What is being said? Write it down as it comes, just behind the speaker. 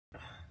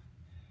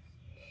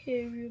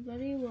Hey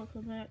everybody,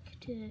 welcome back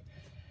to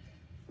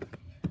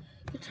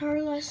guitar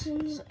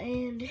lessons,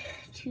 and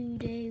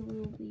today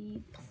we'll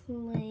be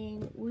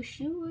playing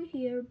Wish You Were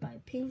Here by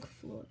Pink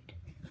Floyd.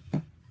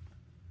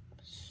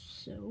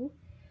 So,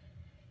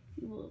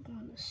 you will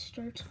want to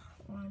start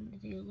on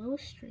the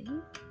lowest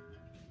string,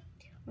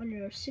 on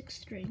your 6th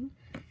string,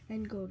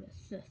 and go to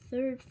the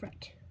 3rd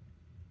fret.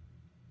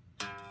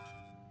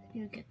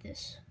 You'll get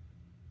this.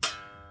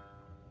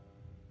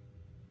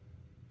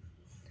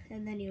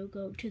 And then you'll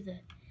go to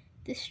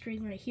this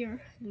string right here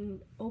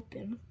and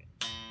open,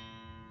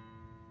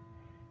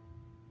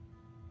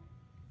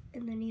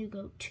 and then you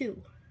go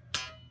 2,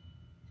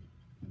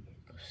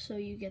 so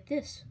you get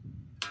this.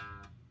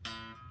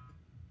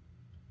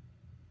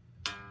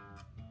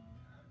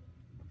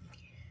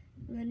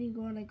 And then you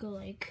want to go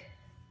like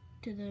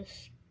to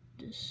this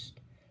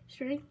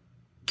string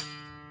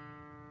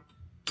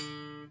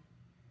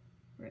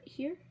right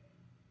here,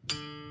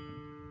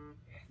 and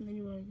then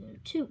you want to go to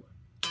 2.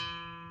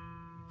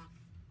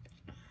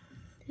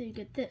 So you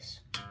get this.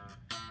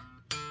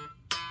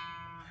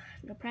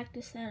 Now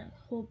practice that a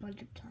whole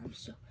bunch of times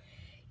so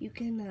you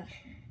can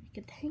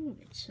get the hang of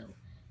it. So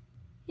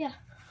yeah,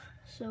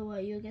 so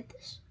you'll get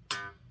this,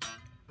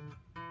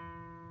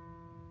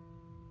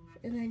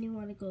 and then you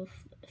want to go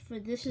for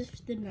this is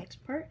the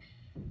next part.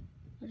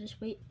 I'll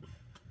just wait.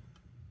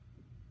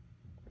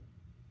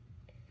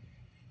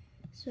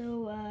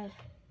 So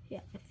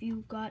yeah, if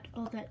you got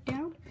all that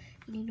down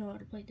and you know how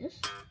to play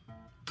this,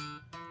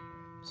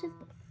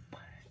 simple.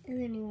 And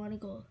then you want to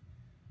go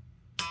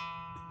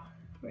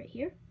right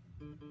here.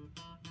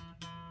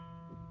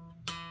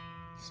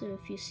 So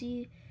if you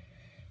see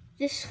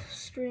this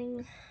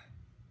string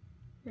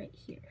right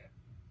here,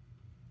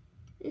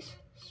 this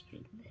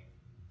string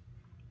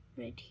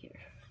right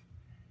here,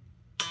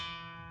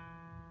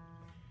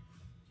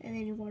 and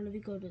then you want to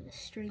go to the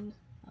string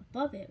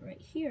above it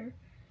right here,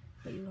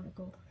 but you want to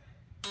go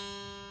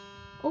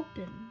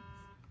open.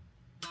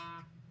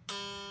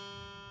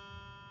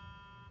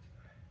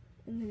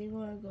 And then you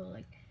want to go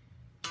like,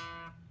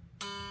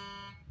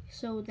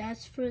 so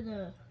that's for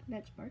the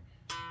next part.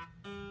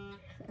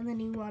 And then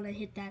you want to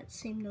hit that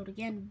same note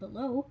again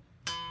below.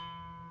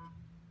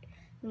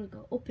 And we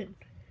go open.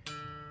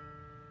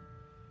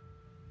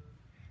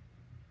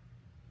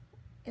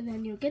 And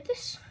then you'll get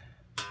this.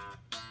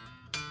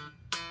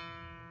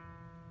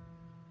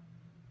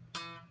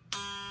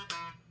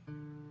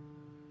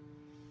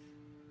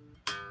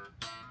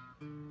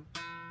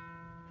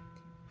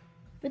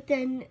 But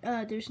then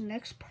there's the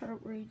next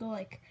part where you go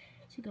like,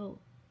 so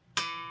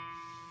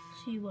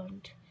you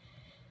want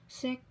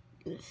third,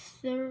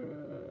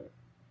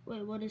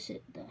 wait, what is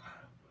it?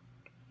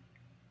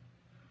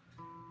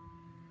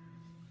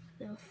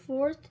 The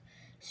 4th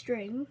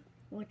string,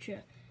 which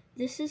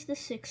this is the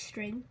 6th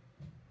string,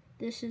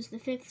 this is the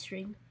 5th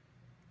string,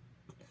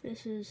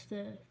 this is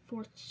the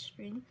 4th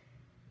string,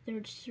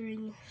 3rd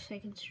string,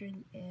 2nd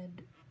string,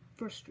 and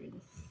 1st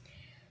string.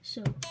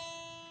 So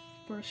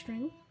 1st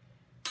string,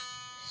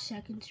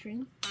 2nd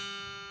string,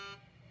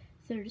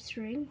 3rd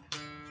string,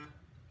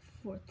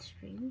 4th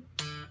string,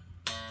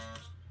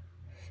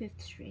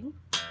 5th string,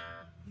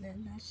 and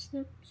then that's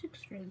the 6th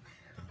string.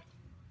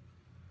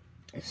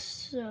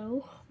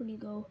 So when you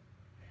go,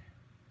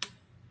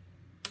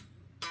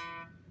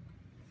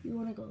 you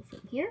want to go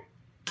from here,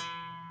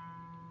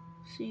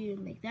 so you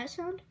make that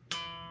sound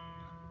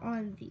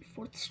on the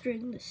 4th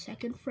string, the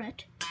 2nd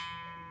fret,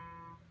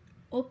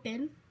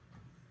 open,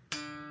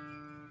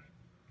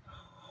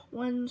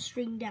 1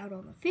 string down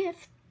on the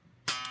 5th,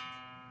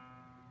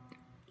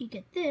 you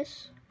get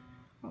this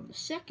on the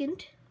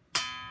 2nd,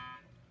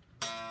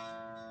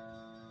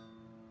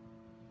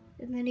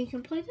 and then you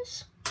can play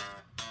this.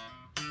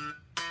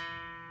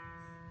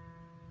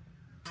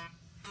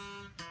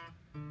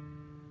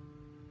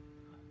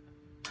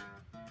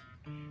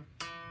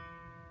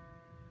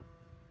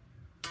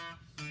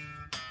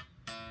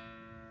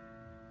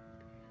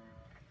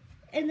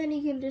 And then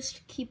you can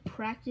just keep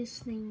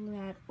practicing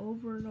that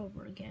over and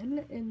over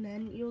again, and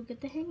then you'll get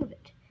the hang of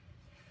it.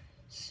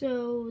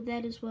 So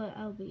that is what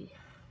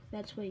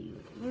that's what you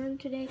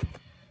learned today.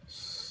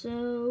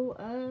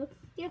 So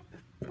yeah,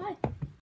 bye.